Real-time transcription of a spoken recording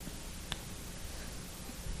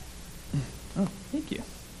Oh, thank you.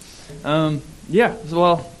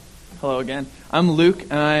 Hello again. I'm Luke,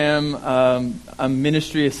 and I am a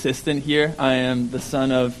ministry assistant here. I am the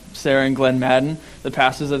son of Sarah and Glenn Madden, the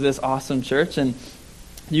pastors of this awesome church, and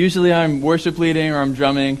usually I'm worship leading or I'm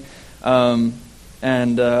drumming, and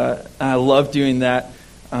I love doing that.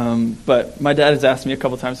 But my dad has asked me a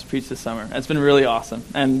couple times to preach this summer. It's been really awesome.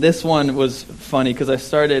 And this one was funny because I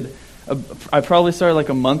probably started like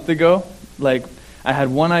a month ago. Like, I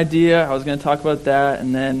had one idea, I was going to talk about that,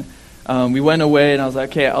 and then we went away, and I was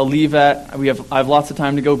like, okay, I'll leave that. I have lots of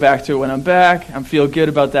time to go back to it when I'm back. I feel good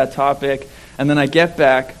about that topic. And then I get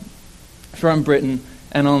back from Britain,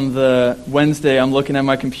 and on the Wednesday, I'm looking at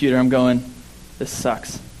my computer, I'm going, this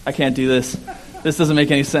sucks. I can't do this. This doesn't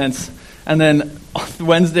make any sense. And then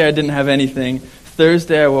Wednesday, I didn't have anything.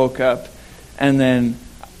 Thursday, I woke up, and then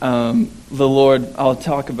the Lord, I'll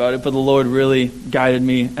talk about it, but the Lord really guided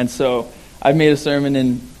me, and so I made a sermon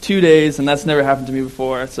in 2 days, and that's never happened to me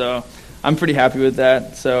before, so I'm pretty happy with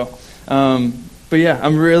that. So, but yeah,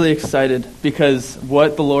 I'm really excited because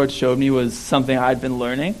what the Lord showed me was something I'd been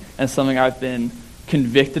learning and something I've been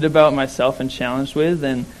convicted about myself and challenged with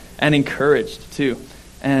and encouraged too.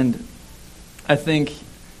 And I think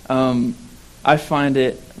I find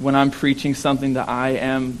it when I'm preaching something that I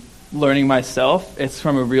am learning myself, it's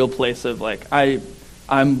from a real place of like,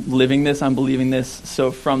 I'm living this, I'm believing this,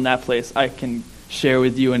 so from that place I can share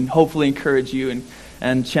with you and hopefully encourage you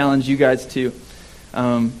and challenge you guys too.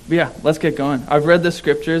 But yeah, let's get going. I've read the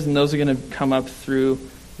scriptures, and those are going to come up through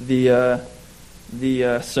the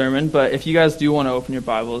sermon, but if you guys do want to open your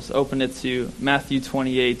Bibles, open it to Matthew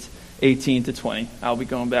 28:18-20. I'll be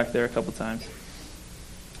going back there a couple times.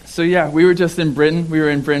 So yeah, we were just in Britain. We were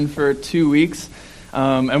in Britain for 2 weeks,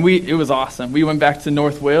 and it was awesome. We went back to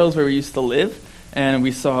North Wales where we used to live, and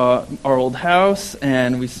we saw our old house,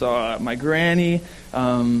 and we saw my granny,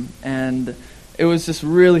 and it was just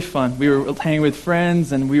really fun. We were hanging with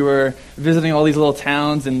friends, and we were visiting all these little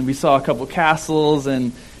towns, and we saw a couple castles,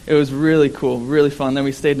 and it was really cool, really fun. Then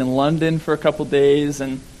we stayed in London for a couple days,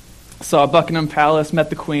 and saw Buckingham Palace, met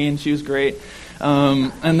the Queen. She was great.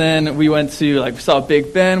 And then we went to, we saw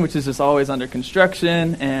Big Ben, which is just always under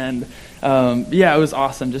construction, and it was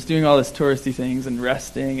awesome, just doing all this touristy things and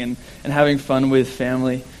resting and having fun with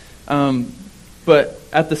family. But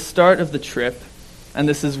at the start of the trip, and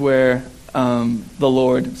this is where the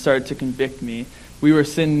Lord started to convict me, we were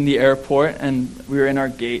sitting in the airport, and we were in our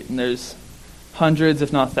gate, and there's hundreds,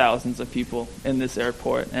 if not thousands, of people in this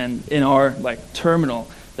airport, and in our terminal,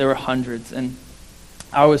 there were hundreds, and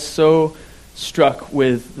I was so struck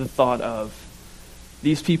with the thought of,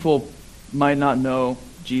 these people might not know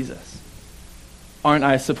Jesus. Aren't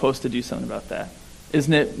I supposed to do something about that?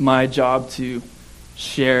 Isn't it my job to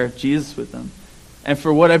share Jesus with them? And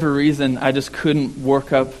for whatever reason, I just couldn't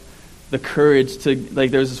work up the courage to,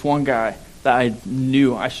 there was this one guy that I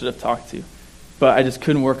knew I should have talked to, but I just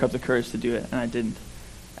couldn't work up the courage to do it, and I didn't.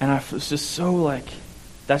 And I was just so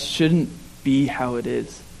that shouldn't be how it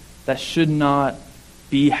is. That should not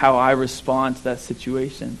be how I respond to that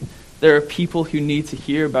situation. There are people who need to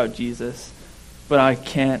hear about Jesus, but I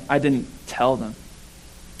didn't tell them.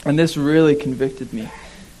 And this really convicted me.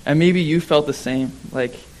 And maybe you felt the same.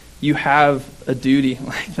 You have a duty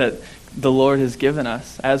that the Lord has given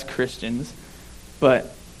us as Christians,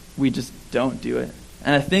 but we just don't do it.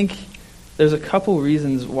 And I think there's a couple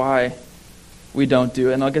reasons why we don't do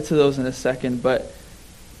it, and I'll get to those in a second, but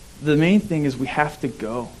the main thing is we have to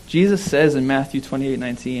go. Jesus says in Matthew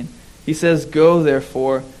 28:19, he says, "Go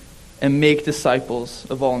therefore and make disciples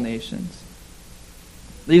of all nations."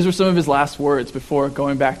 These were some of his last words before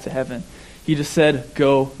going back to heaven. He just said,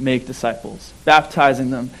 go make disciples,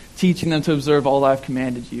 baptizing them, teaching them to observe all I've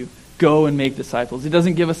commanded you. Go and make disciples. He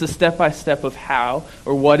doesn't give us a step-by-step of how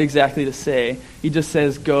or what exactly to say. He just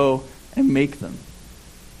says, go and make them.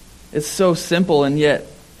 It's so simple, and yet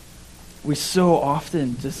I so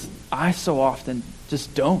often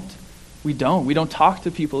just don't. We don't talk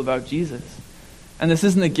to people about Jesus. And this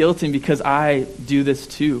isn't a guilting because I do this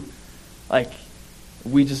too.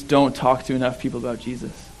 We just don't talk to enough people about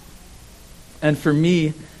Jesus. And for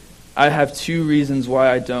me, I have two reasons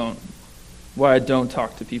why I don't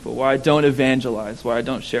talk to people, why I don't evangelize, why I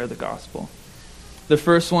don't share the gospel. The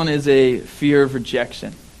first one is a fear of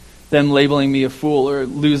rejection, them labeling me a fool or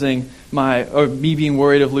me being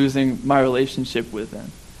worried of losing my relationship with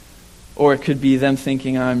them. Or it could be them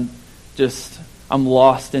thinking I'm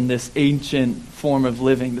lost in this ancient form of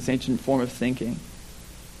living, this ancient form of thinking.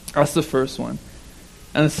 That's the first one.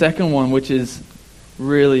 And the second one, which is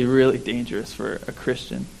really, really dangerous for a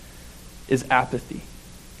Christian, is apathy.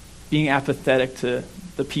 Being apathetic to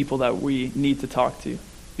the people that we need to talk to.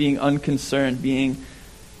 being unconcerned, being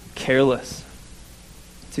careless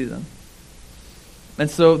to them. And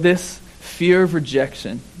so this fear of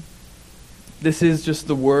rejection, this is just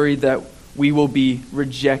the worry that we will be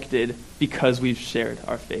rejected because we've shared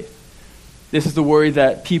our faith. This is the worry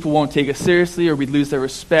that people won't take us seriously, or we'd lose their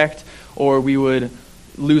respect, or we would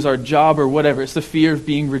lose our job, or whatever. It's the fear of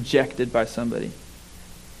being rejected by somebody.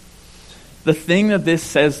 The thing that this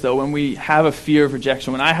says, though, when we have a fear of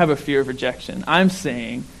rejection, when I have a fear of rejection, I'm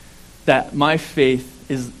saying that my faith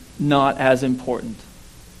is not as important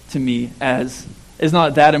to me as, is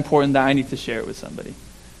not that important that I need to share it with somebody.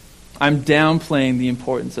 I'm downplaying the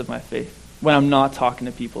importance of my faith when I'm not talking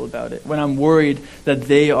to people about it, when I'm worried that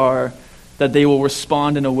they will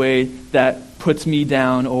respond in a way that puts me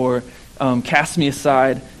down or casts me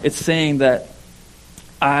aside. It's saying that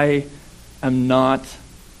I'm not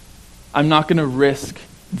going to risk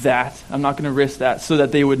that. I'm not going to risk that so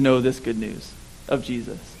that they would know this good news of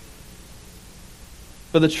Jesus.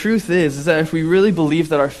 But the truth is that if we really believe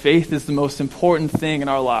that our faith is the most important thing in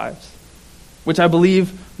our lives, which I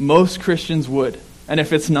believe most Christians would, and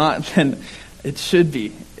if it's not, then it should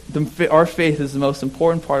be. Our faith is the most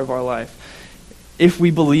important part of our life. If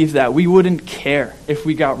we believe that, we wouldn't care if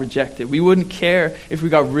we got rejected. We wouldn't care if we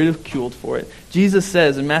got ridiculed for it. Jesus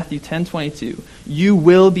says in Matthew 10:22, "You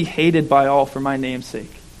will be hated by all for my name's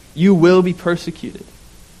sake. You will be persecuted."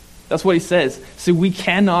 That's what he says. So we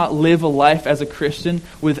cannot live a life as a Christian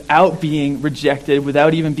without being rejected,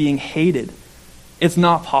 without even being hated. It's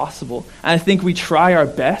not possible. And I think we try our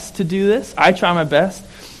best to do this. I try my best.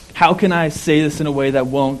 How can I say this in a way that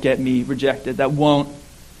won't get me rejected, that won't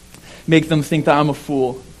make them think that I'm a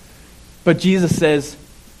fool? But Jesus says,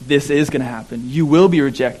 this is going to happen. You will be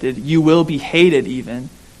rejected. You will be hated even.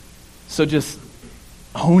 So just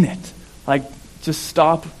own it. Just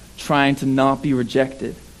stop trying to not be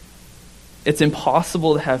rejected. It's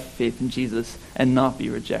impossible to have faith in Jesus and not be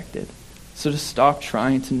rejected. So just stop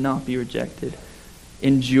trying to not be rejected.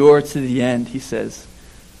 Endure to the end, he says.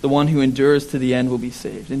 The one who endures to the end will be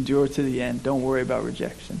saved. Endure to the end. Don't worry about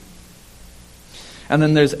rejection. And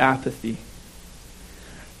then there's apathy.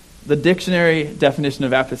 The dictionary definition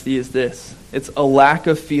of apathy is this. It's a lack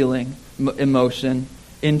of feeling, emotion,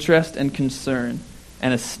 interest, and concern,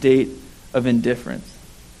 and a state of indifference.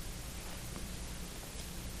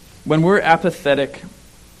 When we're apathetic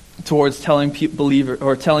towards telling people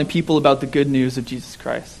about the good news of Jesus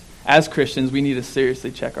Christ, as Christians, we need to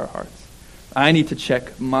seriously check our hearts. I need to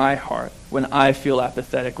check my heart when I feel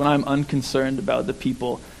apathetic, when I'm unconcerned about the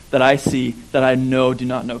people that I see that I know do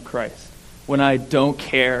not know Christ, when I don't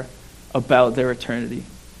care about their eternity.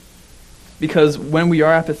 Because when we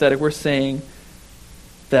are apathetic, we're saying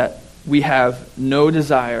that we have no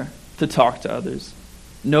desire to talk to others,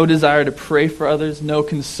 no desire to pray for others, no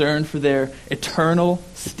concern for their eternal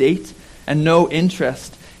state, and no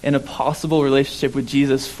interest in a possible relationship with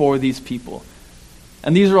Jesus for these people.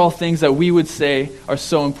 And these are all things that we would say are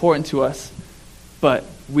so important to us, but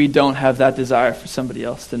we don't have that desire for somebody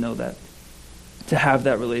else to know that, to have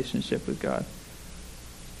that relationship with God.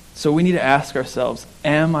 So we need to ask ourselves,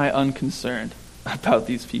 am I unconcerned about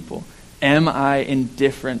these people? Am I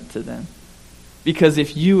indifferent to them? Because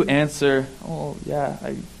if you answer, oh yeah,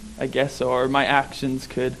 I guess so, or my actions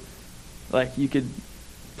could, you could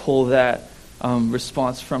pull that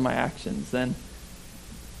response from my actions, then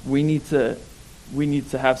we need to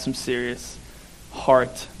have some serious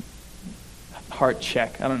heart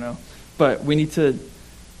check. I don't know, but we need to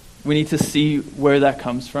see where that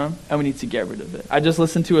comes from, and we need to get rid of it. I just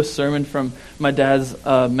listened to a sermon from my dad's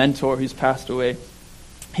mentor who's passed away.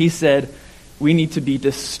 He said, we need to be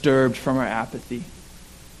disturbed from our apathy.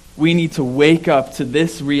 We need to wake up to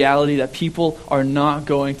this reality that people are not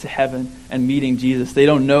going to heaven and meeting Jesus. They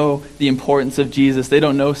don't know the importance of Jesus. They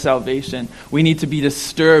don't know salvation. We need to be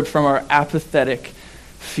disturbed from our apathetic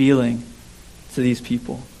feeling to these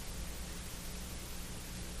people.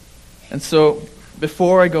 And so,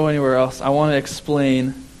 before I go anywhere else, I want to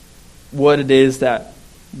explain what it is that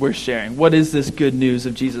we're sharing. What is this good news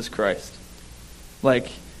of Jesus Christ?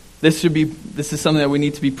 This is something that we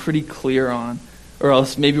need to be pretty clear on, or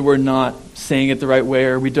else maybe we're not saying it the right way,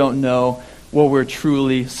 or we don't know what we're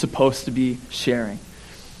truly supposed to be sharing.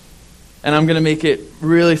 And I'm going to make it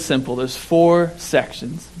really simple. There's 4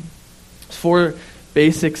 sections. 4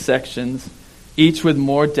 basic sections, each with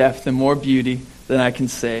more depth and more beauty than I can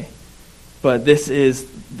say. But this is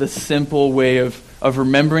the simple way of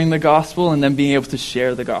remembering the gospel and then being able to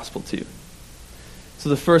share the gospel too. So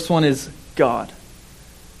the first one is God.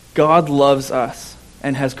 God loves us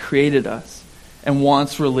and has created us and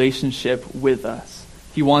wants relationship with us.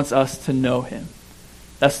 He wants us to know him.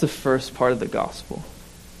 That's the first part of the gospel.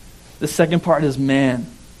 The second part is man.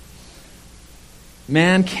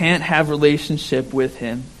 Man can't have relationship with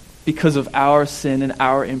him because of our sin and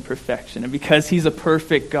our imperfection. And because he's a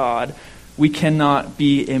perfect God, we cannot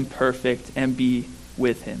be imperfect and be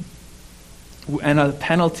with him. And a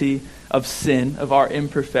penalty of sin, of our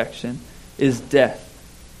imperfection, is death.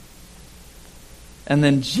 And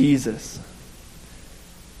then Jesus.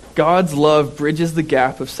 God's love bridges the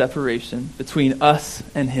gap of separation between us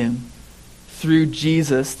and him through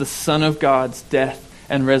Jesus, the Son of God's death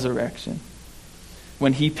and resurrection.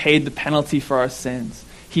 When he paid the penalty for our sins,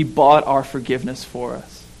 he bought our forgiveness for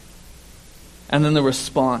us. And then the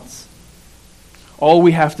response. All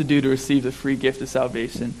we have to do to receive the free gift of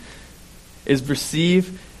salvation is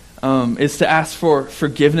to ask for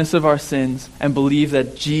forgiveness of our sins and believe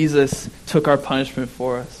that Jesus took our punishment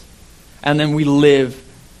for us. And then we live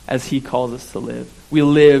as he calls us to live. We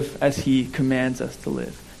live as he commands us to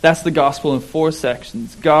live. That's the gospel in 4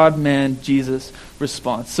 sections. God, man, Jesus,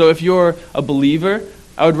 response. So if you're a believer,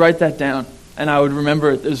 I would write that down. And I would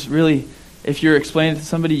remember if you're explaining it to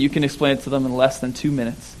somebody, you can explain it to them in less than 2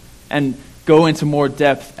 minutes. And go into more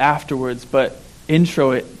depth afterwards. But intro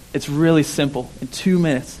it. It's really simple. In 2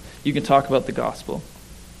 minutes, you can talk about the gospel.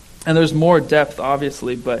 And there's more depth,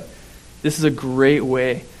 obviously, but this is a great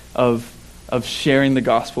way of sharing the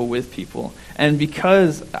gospel with people. And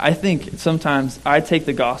because I think sometimes I take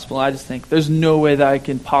the gospel, I just think there's no way that I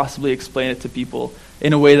can possibly explain it to people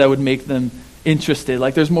in a way that would make them interested.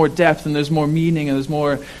 Like there's more depth and there's more meaning and there's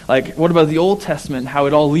more, like, what about the Old Testament, how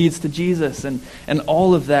it all leads to Jesus and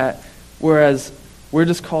all of that. Whereas we're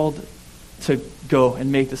just called to go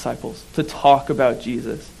and make disciples, to talk about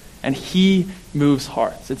Jesus. And he moves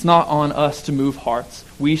hearts. It's not on us to move hearts.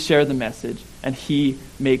 We share the message, and he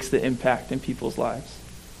makes the impact in people's lives.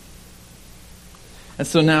 And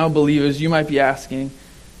so now, believers, you might be asking,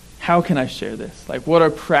 how can I share this? Like, what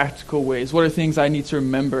are practical ways? What are things I need to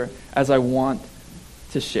remember as I want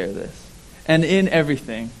to share this? And in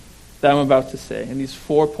everything that I'm about to say, in these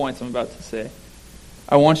 4 points I'm about to say,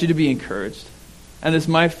 I want you to be encouraged. And this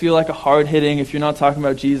might feel like a hard-hitting, if you're not talking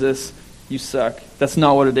about Jesus, you suck. That's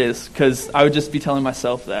not what it is, because I would just be telling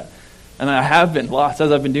myself that. And I have been lots as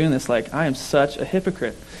I've been doing this, like, I am such a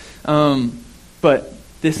hypocrite. But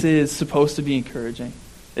this is supposed to be encouraging.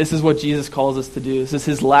 This is what Jesus calls us to do. This is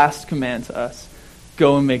his last command to us.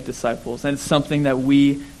 Go and make disciples. And it's something that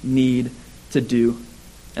we need to do.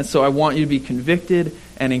 And so I want you to be convicted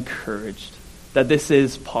and encouraged that this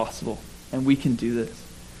is possible and we can do this.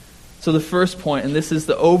 So the first point, and this is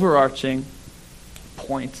the overarching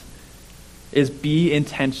point, is be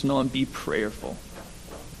intentional and be prayerful.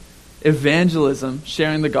 Evangelism,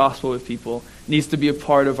 sharing the gospel with people, needs to be a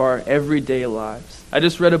part of our everyday lives. I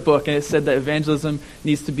just read a book and it said that evangelism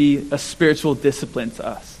needs to be a spiritual discipline to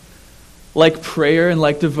us. Like prayer and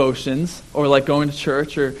like devotions, or like going to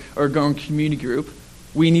church or going to community group,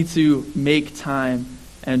 we need to make time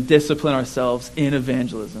and discipline ourselves in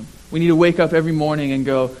evangelism. We need to wake up every morning and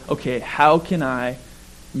go, okay, how can I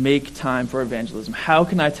make time for evangelism? How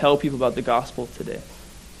can I tell people about the gospel today?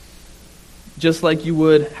 Just like you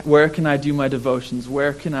would, where can I do my devotions?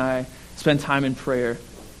 Where can I spend time in prayer?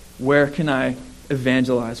 Where can I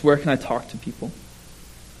evangelize? Where can I talk to people?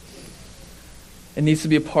 It needs to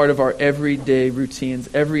be a part of our everyday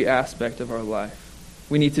routines, every aspect of our life.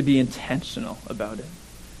 We need to be intentional about it.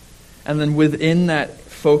 And then within that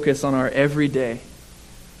focus on our everyday,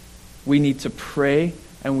 we need to pray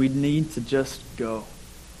and we need to just go.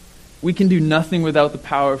 We can do nothing without the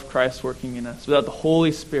power of Christ working in us, without the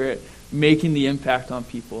Holy Spirit making the impact on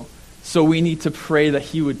people. So we need to pray that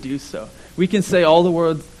he would do so. We can say all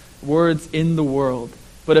the words in the world,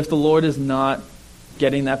 but if the Lord is not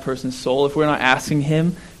getting that person's soul, if we're not asking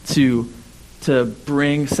him to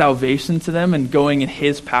bring salvation to them and going in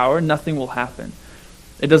his power, nothing will happen.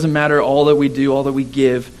 It doesn't matter all that we do, all that we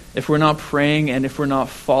give. If we're not praying and if we're not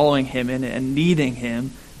following him and needing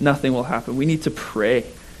him, nothing will happen. We need to pray.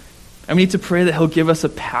 And we need to pray that he'll give us a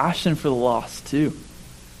passion for the lost too.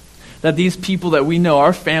 That these people that we know,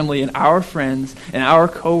 our family and our friends and our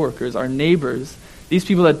coworkers, our neighbors, these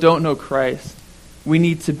people that don't know Christ, we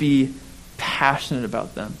need to be passionate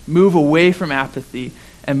about them. Move away from apathy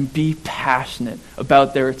and be passionate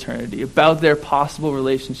about their eternity, about their possible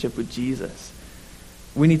relationship with Jesus.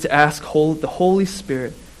 We need to ask the Holy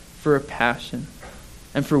Spirit for a passion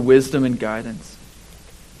and for wisdom and guidance.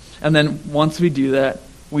 And then once we do that,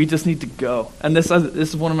 we just need to go. And this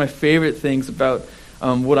is one of my favorite things about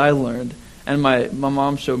what I learned, and my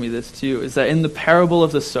mom showed me this too, is that in the parable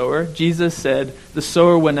of the sower, Jesus said the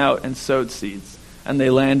sower went out and sowed seeds, and they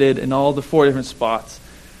landed in all the 4 different spots.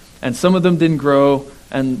 And some of them didn't grow,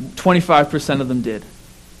 and 25% of them did.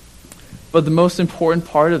 But the most important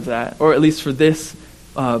part of that, or at least for this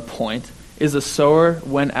point, is the sower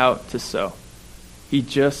went out to sow. He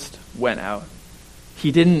just went out.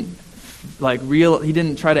 He didn't he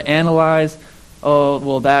didn't try to analyze, oh,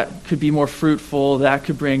 well, that could be more fruitful, that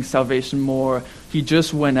could bring salvation more. He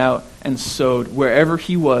just went out and sowed wherever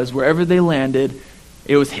he was, wherever they landed.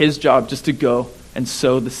 It was his job just to go and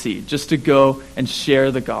sow the seed, just to go and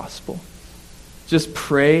share the gospel. Just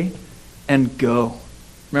pray and go.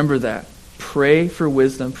 Remember that. Pray for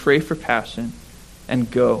wisdom, pray for passion, and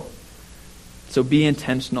go. So be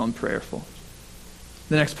intentional and prayerful.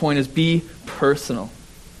 The next point is be personal.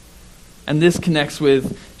 And this connects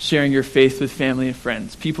with sharing your faith with family and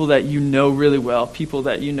friends, people that you know really well, people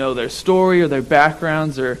that you know their story or their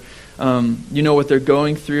backgrounds, or you know what they're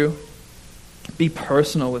going through. Be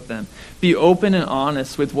personal with them. Be open and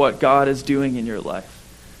honest with what God is doing in your life.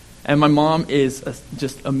 And my mom is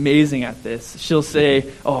just amazing at this. She'll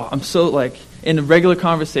say, oh, I'm so in a regular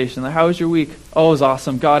conversation, how was your week? Oh, it was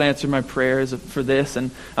awesome. God answered my prayers for this,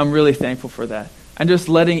 and I'm really thankful for that. And just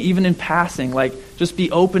letting, even in passing, just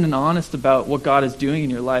be open and honest about what God is doing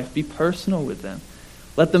in your life. Be personal with them.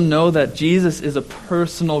 Let them know that Jesus is a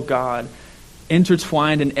personal God,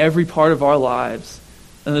 intertwined in every part of our lives.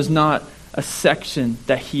 And there's not a section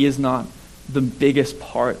that he is not the biggest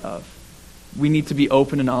part of. We need to be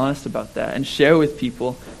open and honest about that and share with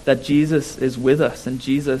people that Jesus is with us and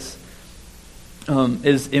Jesus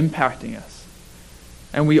is impacting us.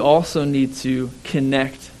 And we also need to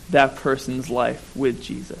connect that person's life with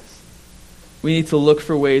Jesus. We need to look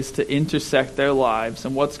for ways to intersect their lives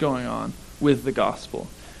and what's going on with the gospel.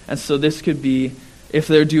 And so this could be, if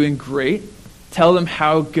they're doing great, tell them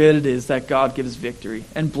how good it is that God gives victory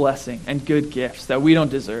and blessing and good gifts that we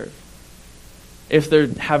don't deserve. If they're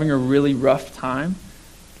having a really rough time,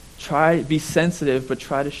 be sensitive, but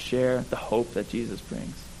try to share the hope that Jesus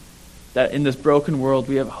brings. That in this broken world,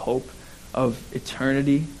 we have a hope of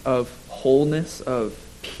eternity, of wholeness, of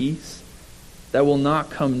peace that will not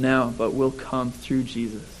come now, but will come through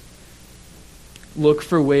Jesus. Look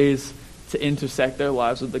for ways to intersect their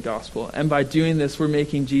lives with the gospel. And by doing this, we're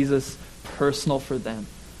making Jesus personal for them.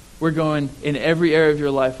 We're going in every area of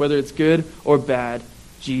your life, whether it's good or bad,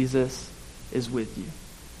 Jesus is with you.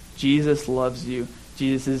 Jesus loves you.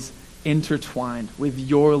 Jesus is intertwined with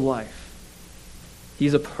your life.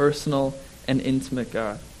 He's a personal and intimate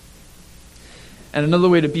God. And another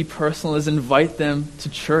way to be personal is invite them to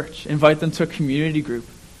church. Invite them to a community group.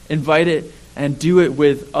 Invite it and do it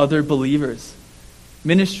with other believers.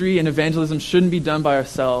 Ministry and evangelism shouldn't be done by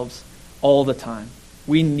ourselves all the time.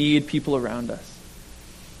 We need people around us.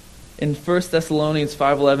 In 1 Thessalonians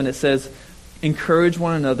 5:11 it says, encourage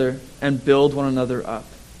one another and build one another up.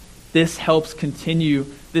 This helps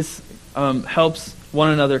helps one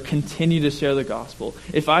another continue to share the gospel.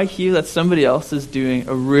 If I hear that somebody else is doing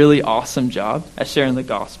a really awesome job at sharing the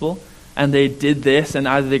gospel, and they did this, and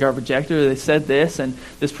either they got rejected or they said this, and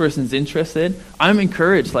this person's interested, I'm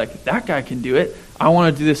encouraged, that guy can do it. I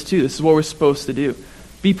want to do this too. This is what we're supposed to do.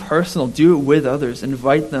 Be personal. Do it with others.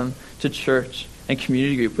 Invite them to church and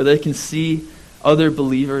community group where they can see other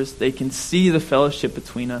believers. They can see the fellowship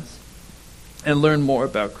between us and learn more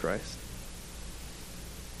about Christ.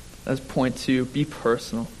 That's point 2. Be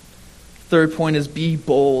personal. Third point is be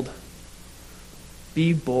bold.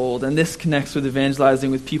 Be bold. And this connects with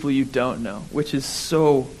evangelizing with people you don't know, which is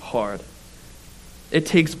so hard. It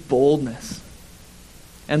takes boldness.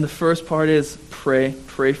 And the first part is pray.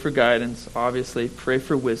 Pray for guidance, obviously. Pray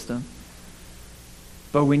for wisdom.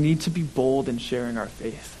 But we need to be bold in sharing our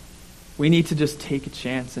faith. We need to just take a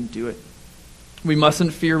chance and do it. We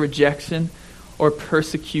mustn't fear rejection or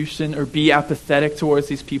persecution or be apathetic towards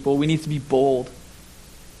these people. We need to be bold.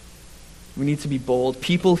 We need to be bold.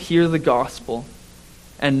 People hear the gospel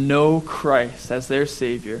and know Christ as their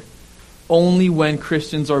Savior only when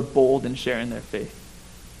Christians are bold in sharing their faith.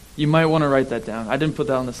 You might want to write that down. I didn't put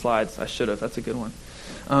that on the slides. I should have. That's a good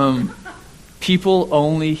one. People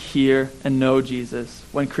only hear and know Jesus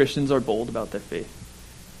when Christians are bold about their faith.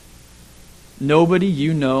 Nobody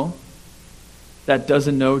you know that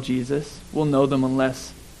doesn't know Jesus will know them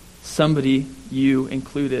unless somebody, you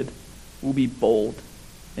included, will be bold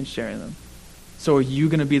in sharing them. So are you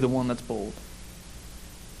going to be the one that's bold?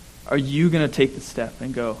 Are you going to take the step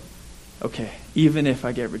and go, okay, even if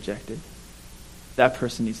I get rejected, that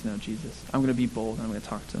person needs to know Jesus. I'm going to be bold and I'm going to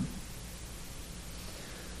talk to them.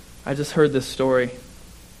 I just heard this story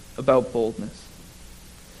about boldness.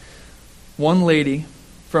 One lady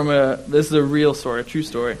this is a real story, a true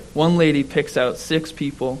story. One lady picks out 6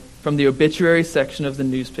 people from the obituary section of the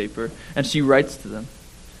newspaper, and she writes to them.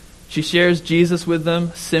 She shares Jesus with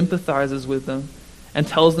them, sympathizes with them, and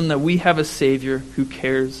tells them that we have a Savior who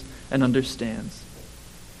cares and understands.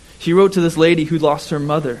 She wrote to this lady who lost her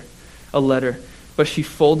mother a letter, but she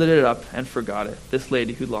folded it up and forgot it. This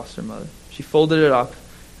lady who lost her mother. She folded it up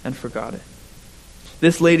and forgot it.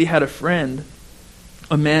 This lady had a friend,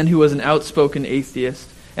 a man who was an outspoken atheist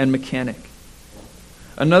and mechanic.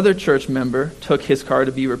 Another church member took his car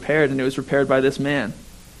to be repaired, and it was repaired by this man.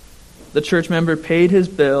 The church member paid his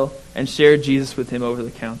bill and shared Jesus with him over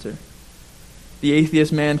the counter. The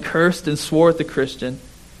atheist man cursed and swore at the Christian,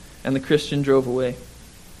 and the Christian drove away.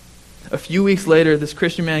 A few weeks later, this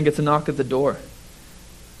Christian man gets a knock at the door,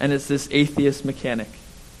 and it's this atheist mechanic.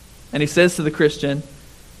 And he says to the Christian,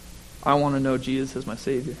 I want to know Jesus as my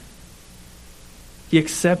Savior. He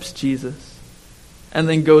accepts Jesus, and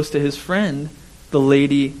then goes to his friend, the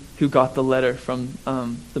lady who got the letter from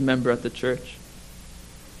the member at the church.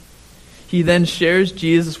 He then shares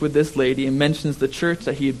Jesus with this lady and mentions the church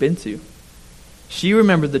that he had been to. She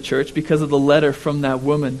remembered the church because of the letter from that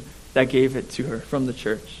woman that gave it to her from the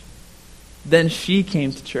church. Then she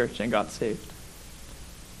came to church and got saved.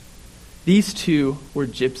 These two were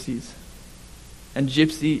gypsies. And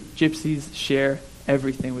gypsies share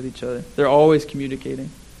everything with each other. They're always communicating.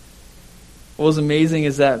 What was amazing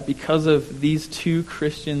is that because of these two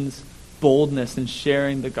Christians' boldness in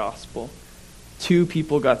sharing the gospel, 2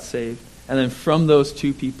 people got saved. And then from those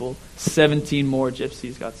 2 people, 17 more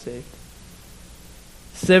gypsies got saved.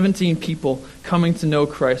 17 people coming to know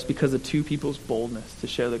Christ because of 2 people's boldness to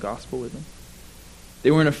share the gospel with them.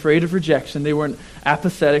 They weren't afraid of rejection. They weren't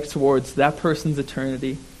apathetic towards that person's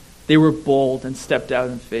eternity. They were bold and stepped out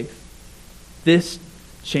in faith. This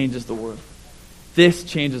changes the world. This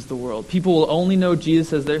changes the world. People will only know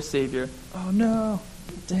Jesus as their Savior. Oh no,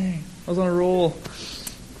 dang, I was on a roll.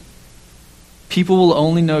 People will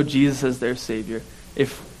only know Jesus as their Savior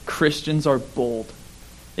if Christians are bold.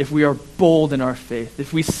 If we are bold in our faith,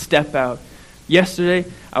 if we step out. Yesterday,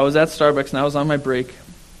 I was at Starbucks and I was on my break,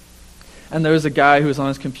 and there was a guy who was on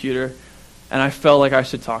his computer, and I felt like I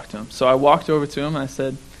should talk to him. So I walked over to him and I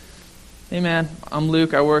said, hey man, I'm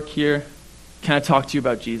Luke, I work here. Can I talk to you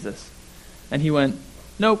about Jesus? And he went,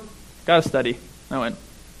 nope, gotta study. I went,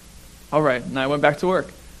 all right, and I went back to work.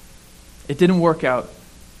 It didn't work out,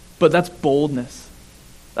 but that's boldness.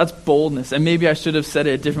 That's boldness, and maybe I should have said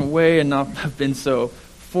it a different way and not have been so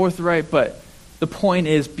forthright, but the point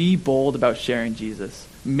is, be bold about sharing Jesus.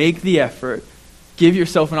 Make the effort. Give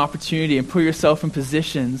yourself an opportunity and put yourself in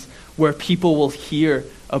positions where people will hear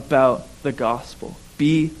about the gospel.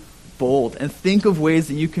 Be bold and think of ways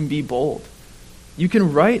that you can be bold. You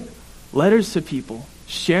can write letters to people,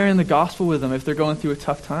 sharing the gospel with them if they're going through a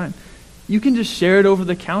tough time. You can just share it over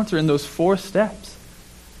the counter in those 4 steps.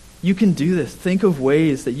 You can do this. Think of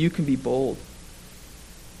ways that you can be bold.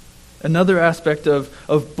 Another aspect of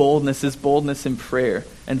boldness is boldness in prayer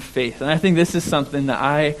and faith. And I think this is something that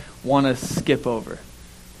I want to skip over.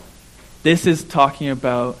 This is talking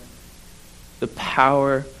about the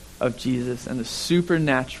power of Jesus and the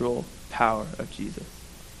supernatural power of Jesus.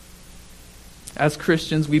 As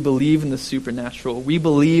Christians, we believe in the supernatural. We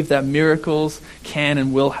believe that miracles can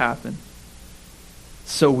and will happen.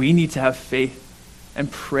 So we need to have faith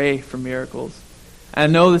and pray for miracles. And I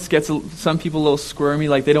know this gets some people a little squirmy,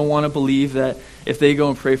 like they don't want to believe that if they go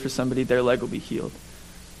and pray for somebody, their leg will be healed.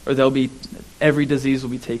 Or every disease will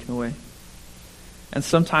be taken away. And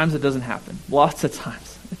sometimes it doesn't happen. Lots of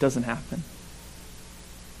times it doesn't happen.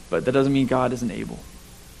 But that doesn't mean God isn't able.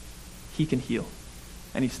 He can heal.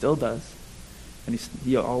 And he still does. And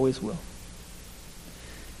he always will.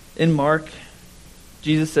 In Mark,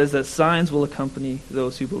 Jesus says that signs will accompany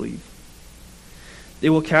those who believe. They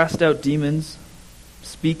will cast out demons,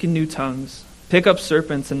 speak in new tongues, pick up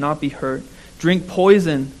serpents and not be hurt, drink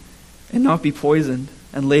poison and not be poisoned,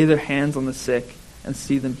 and lay their hands on the sick and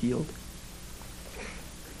see them healed.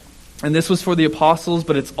 And this was for the apostles,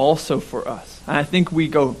 but it's also for us. And I think we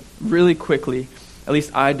go really quickly, at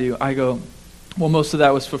least I do, I go, well, most of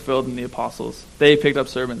that was fulfilled in the apostles. They picked up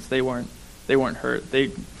serpents. They weren't hurt. They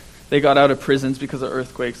got out of prisons because of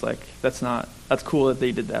earthquakes. Like, that's cool that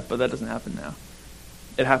they did that, but that doesn't happen now.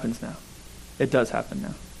 It happens now. It does happen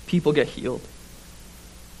now. People get healed.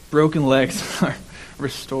 Broken legs are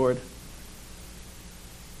restored.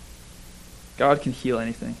 God can heal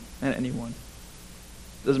anything and anyone.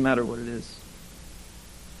 Doesn't matter what it is.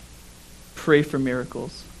 Pray for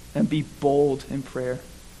miracles and be bold in prayer.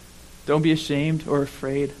 Don't be ashamed or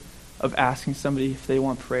afraid of asking somebody if they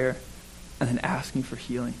want prayer and then asking for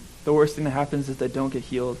healing. The worst thing that happens is they don't get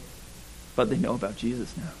healed, but they know about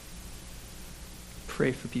Jesus now.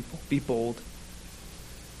 Pray for people. Be bold.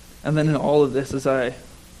 And then in all of this, as I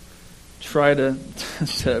try to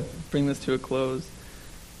bring this to a close,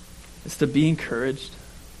 is to be encouraged.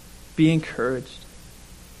 Be encouraged.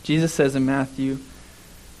 Jesus says in Matthew,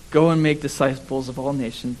 "Go and make disciples of all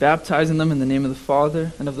nations, baptizing them in the name of the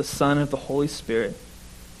Father and of the Son and of the Holy Spirit,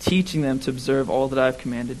 teaching them to observe all that I have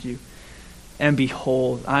commanded you. And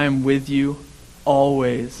behold, I am with you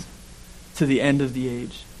always to the end of the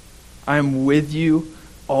age." I am with you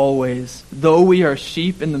always. Though we are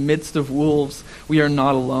sheep in the midst of wolves, we are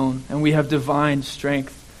not alone, and we have divine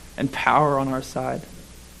strength and power on our side.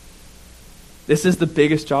 This is the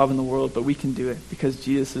biggest job in the world, but we can do it because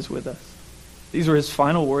Jesus is with us. These were his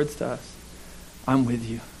final words to us. I'm with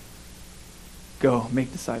you. Go,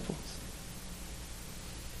 make disciples.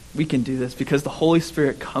 We can do this because the Holy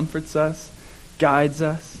Spirit comforts us, guides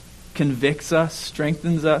us, convicts us,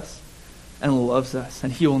 strengthens us, and loves us,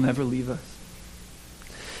 and he will never leave us.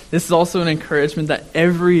 This is also an encouragement that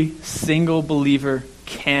every single believer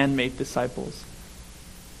can make disciples.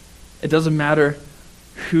 It doesn't matter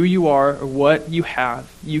who you are or what you have,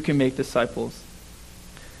 you can make disciples.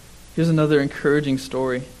 Here's another encouraging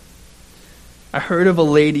story. I heard of a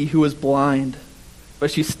lady who was blind,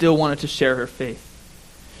 but she still wanted to share her faith.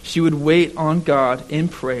 She would wait on God in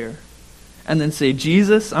prayer and then say,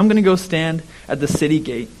 "Jesus, I'm going to go stand at the city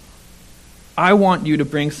gate. I want you to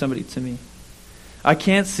bring somebody to me. I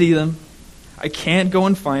can't see them. I can't go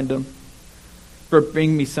and find them. But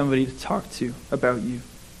bring me somebody to talk to about you."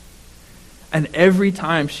 And every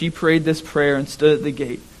time she prayed this prayer and stood at the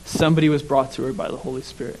gate, somebody was brought to her by the Holy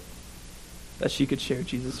Spirit that she could share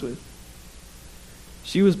Jesus with.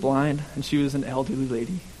 She was blind and she was an elderly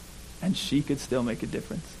lady, and she could still make a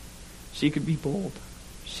difference. She could be bold.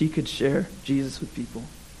 She could share Jesus with people.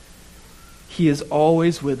 He is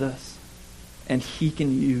always with us, and he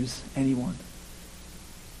can use anyone.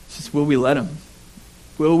 It's just, will we let him?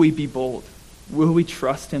 Will we be bold? Will we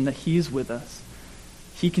trust him that he's with us?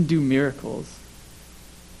 He can do miracles.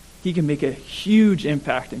 He can make a huge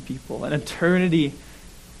impact in people, an eternity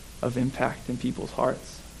of impact in people's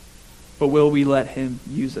hearts. But will we let him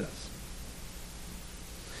use us?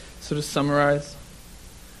 So to summarize,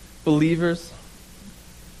 believers,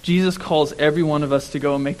 Jesus calls every one of us to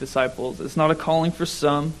go and make disciples. It's not a calling for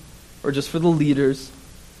some or just for the leaders,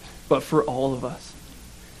 but for all of us.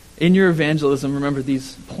 In your evangelism, remember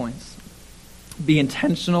these points. Be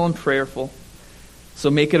intentional and prayerful. So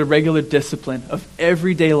make it a regular discipline of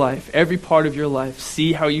everyday life, every part of your life.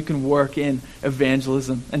 See how you can work in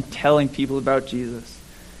evangelism and telling people about Jesus.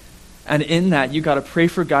 And in that, you got to pray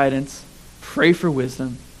for guidance, pray for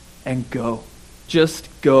wisdom, and go. Just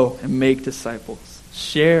go and make disciples.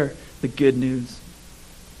 Share the good news.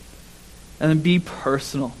 And then be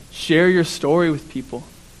personal. Share your story with people.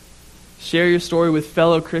 Share your story with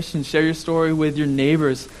fellow Christians. Share your story with your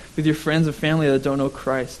neighbors, with your friends and family that don't know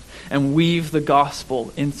Christ. And weave the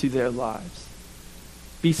gospel into their lives.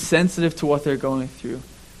 Be sensitive to what they're going through.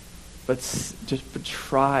 But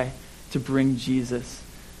try to bring Jesus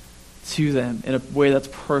to them in a way that's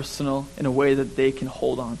personal, in a way that they can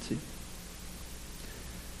hold on to. And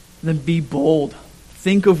then be bold.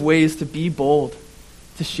 Think of ways to be bold,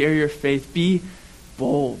 to share your faith. Be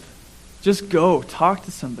bold. Just go, talk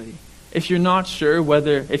to somebody. If you're not sure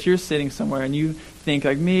if you're sitting somewhere and you think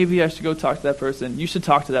like, maybe I should go talk to that person, you should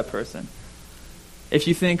talk to that person. If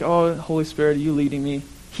you think, oh, Holy Spirit, are you leading me?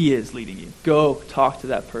 He is leading you. Go talk to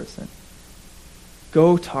that person.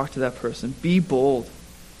 Go talk to that person. Be bold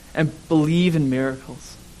and believe in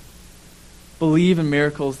miracles. Believe in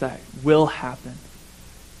miracles that will happen.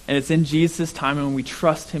 And it's in Jesus' time when we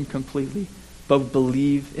trust him completely, but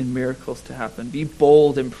believe in miracles to happen. Be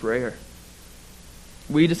bold in prayer.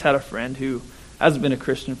 We just had a friend who hasn't been a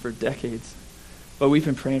Christian for decades, but we've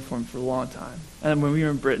been praying for him for a long time. And when we were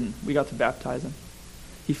in Britain, we got to baptize him.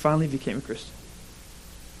 He finally became a Christian.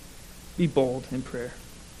 Be bold in prayer.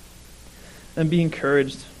 And be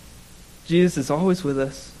encouraged. Jesus is always with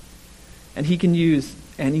us, and he can use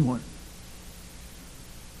anyone.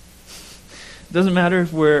 It doesn't matter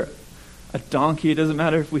if we're a donkey. It doesn't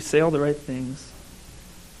matter if we say all the right things.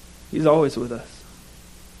 He's always with us,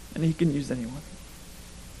 and he can use anyone.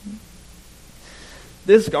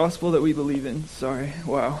 This gospel that we believe in,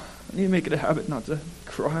 I need to make it a habit not to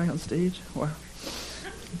cry on stage. Wow.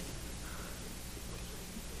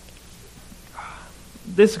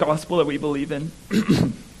 This gospel that we believe in,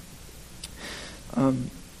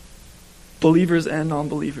 believers and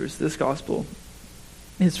non-believers, this gospel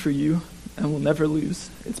is for you and will never lose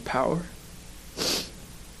its power.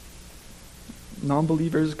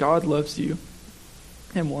 Non-believers, God loves you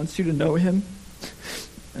and wants you to know him.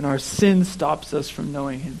 And our sin stops us from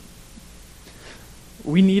knowing him.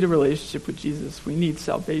 We need a relationship with Jesus. We need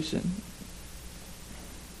salvation.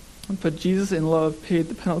 But Jesus in love paid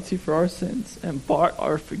the penalty for our sins and bought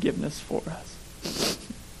our forgiveness for us.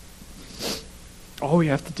 All we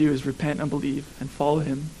have to do is repent and believe and follow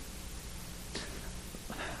him.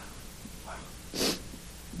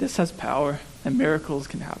 This has power, and miracles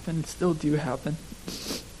can happen and still do happen.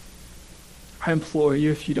 I implore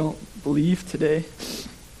you, if you don't believe today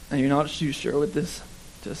and you're not too sure what this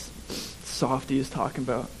just softy is talking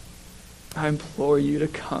about, I implore you to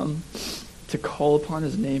come, to call upon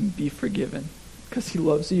his name, be forgiven, because he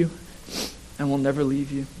loves you and will never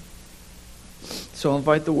leave you. So I'll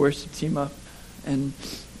invite the worship team up, and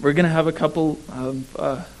we're going to have a couple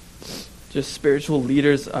of just spiritual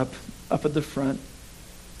leaders up at the front.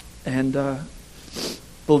 And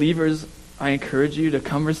believers, I encourage you to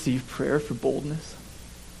come receive prayer for boldness,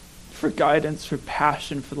 for guidance, for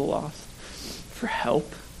passion for the lost, for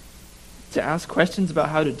help, to ask questions about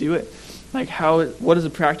how to do it. Like what is a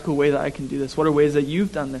practical way that I can do this? What are ways that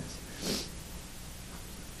you've done this?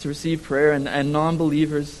 To receive prayer. And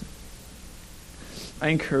non-believers, I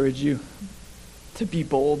encourage you to be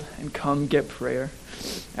bold and come get prayer,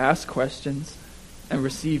 ask questions, and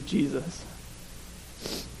receive Jesus.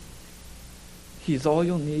 He's all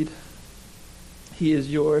you'll need. He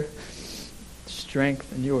is your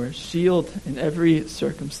strength and your shield in every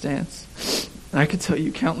circumstance. And I could tell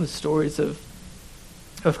you countless stories of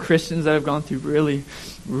Christians that have gone through really,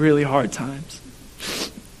 really hard times.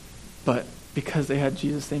 But because they had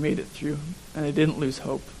Jesus, they made it through, and they didn't lose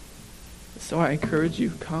hope. So I encourage you,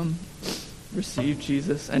 come receive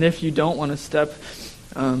Jesus. And if you don't want to step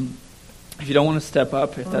up,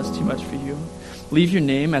 if that's too much for you, leave your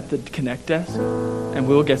name at the Connect desk, and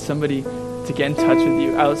we'll get somebody to get in touch with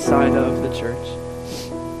you outside of the church.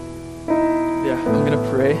 Yeah, I'm going to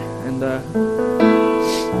pray, and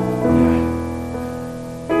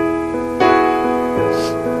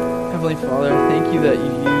Heavenly Father, I thank you that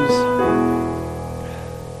you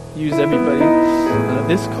use everybody.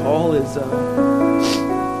 This call is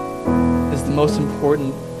the most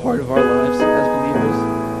important part of our lives as believers.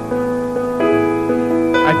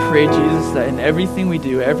 I pray, Jesus, that in everything we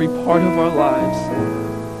do, every part of our lives,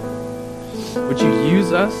 would you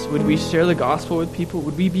use us? Would we share the gospel with people?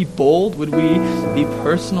 Would we be bold? Would we be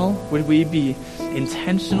personal? Would we be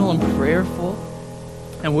intentional and prayerful?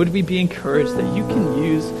 And would we be encouraged that you can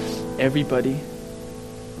use everybody?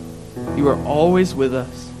 You are always with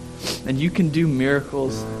us, and you can do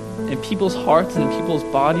miracles in people's hearts and in people's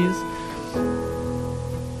bodies.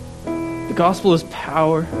 The gospel is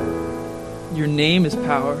power. Your name is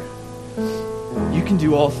power. You can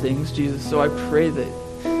do all things, Jesus. So I pray that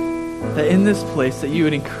in this place that you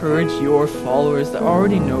would encourage your followers that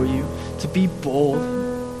already know you to be bold.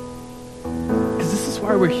 Because this is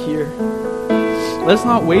why we're here. Let's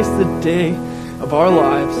not waste the day of our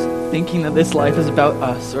lives thinking that this life is about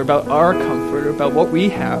us or about our comfort or about what we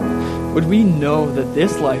have. Would we know that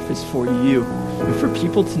this life is for you and for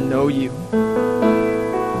people to know you?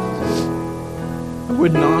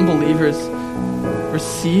 Would non-believers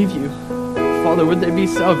receive you? Father, would there be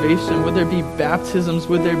salvation? Would there be baptisms?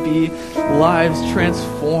 Would there be lives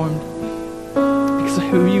transformed? Because of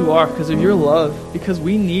who you are, because of your love, because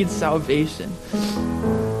we need salvation.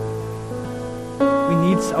 We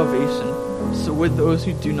need salvation. So would those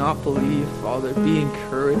who do not believe, Father, be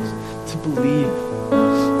encouraged to believe,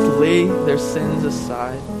 to lay their sins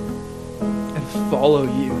aside and follow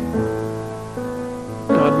you.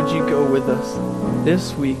 God, would you go with us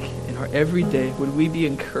this week in our everyday? Would we be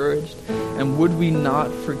encouraged? And would we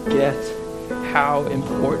not forget how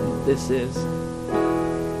important this is?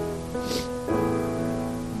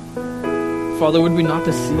 Father, would we not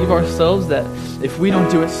deceive ourselves that if we don't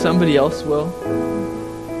do it, somebody else will?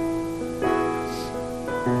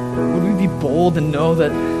 Would we be bold and know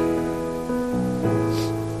that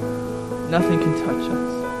nothing can touch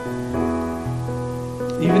us?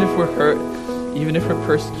 Even if we're hurt, even if we're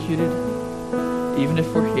persecuted, even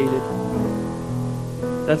if we're hated,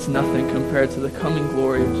 that's nothing compared to the coming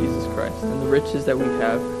glory of Jesus Christ and the riches that we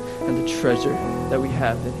have and the treasure that we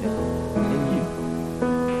have in Him, in you.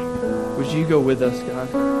 Would you go with us, God?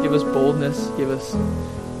 Give us boldness, give us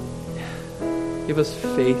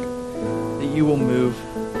faith that you will move.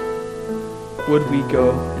 Would we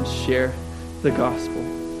go and share the gospel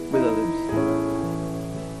with others?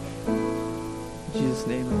 In Jesus'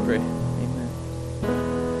 name I pray. Amen.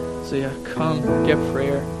 So yeah, come, get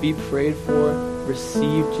prayer, be prayed for,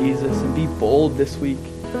 receive Jesus, and be bold this week.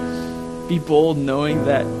 Be bold knowing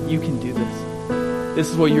that you can do this. This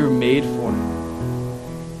is what you're made for.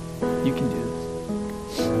 You can do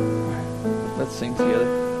this. All right, let's sing together.